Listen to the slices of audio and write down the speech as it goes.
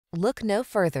Look no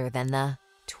further than the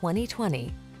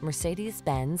 2020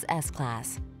 Mercedes-Benz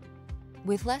S-Class.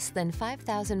 With less than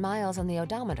 5,000 miles on the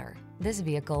odometer, this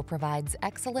vehicle provides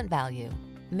excellent value.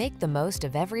 Make the most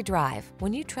of every drive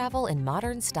when you travel in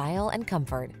modern style and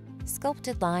comfort.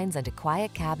 Sculpted lines and a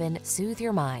quiet cabin soothe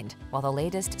your mind, while the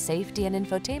latest safety and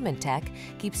infotainment tech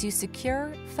keeps you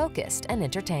secure, focused, and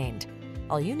entertained.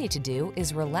 All you need to do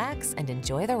is relax and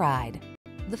enjoy the ride.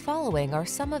 The following are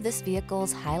some of this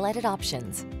vehicle's highlighted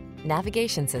options: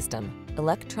 navigation system,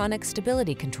 electronic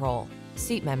stability control,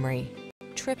 seat memory,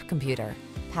 trip computer,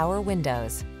 power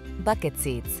windows, bucket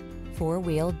seats,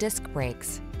 four-wheel disc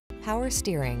brakes, power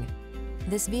steering.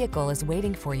 This vehicle is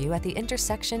waiting for you at the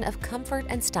intersection of comfort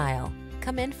and style.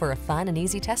 Come in for a fun and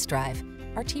easy test drive.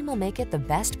 Our team will make it the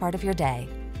best part of your day.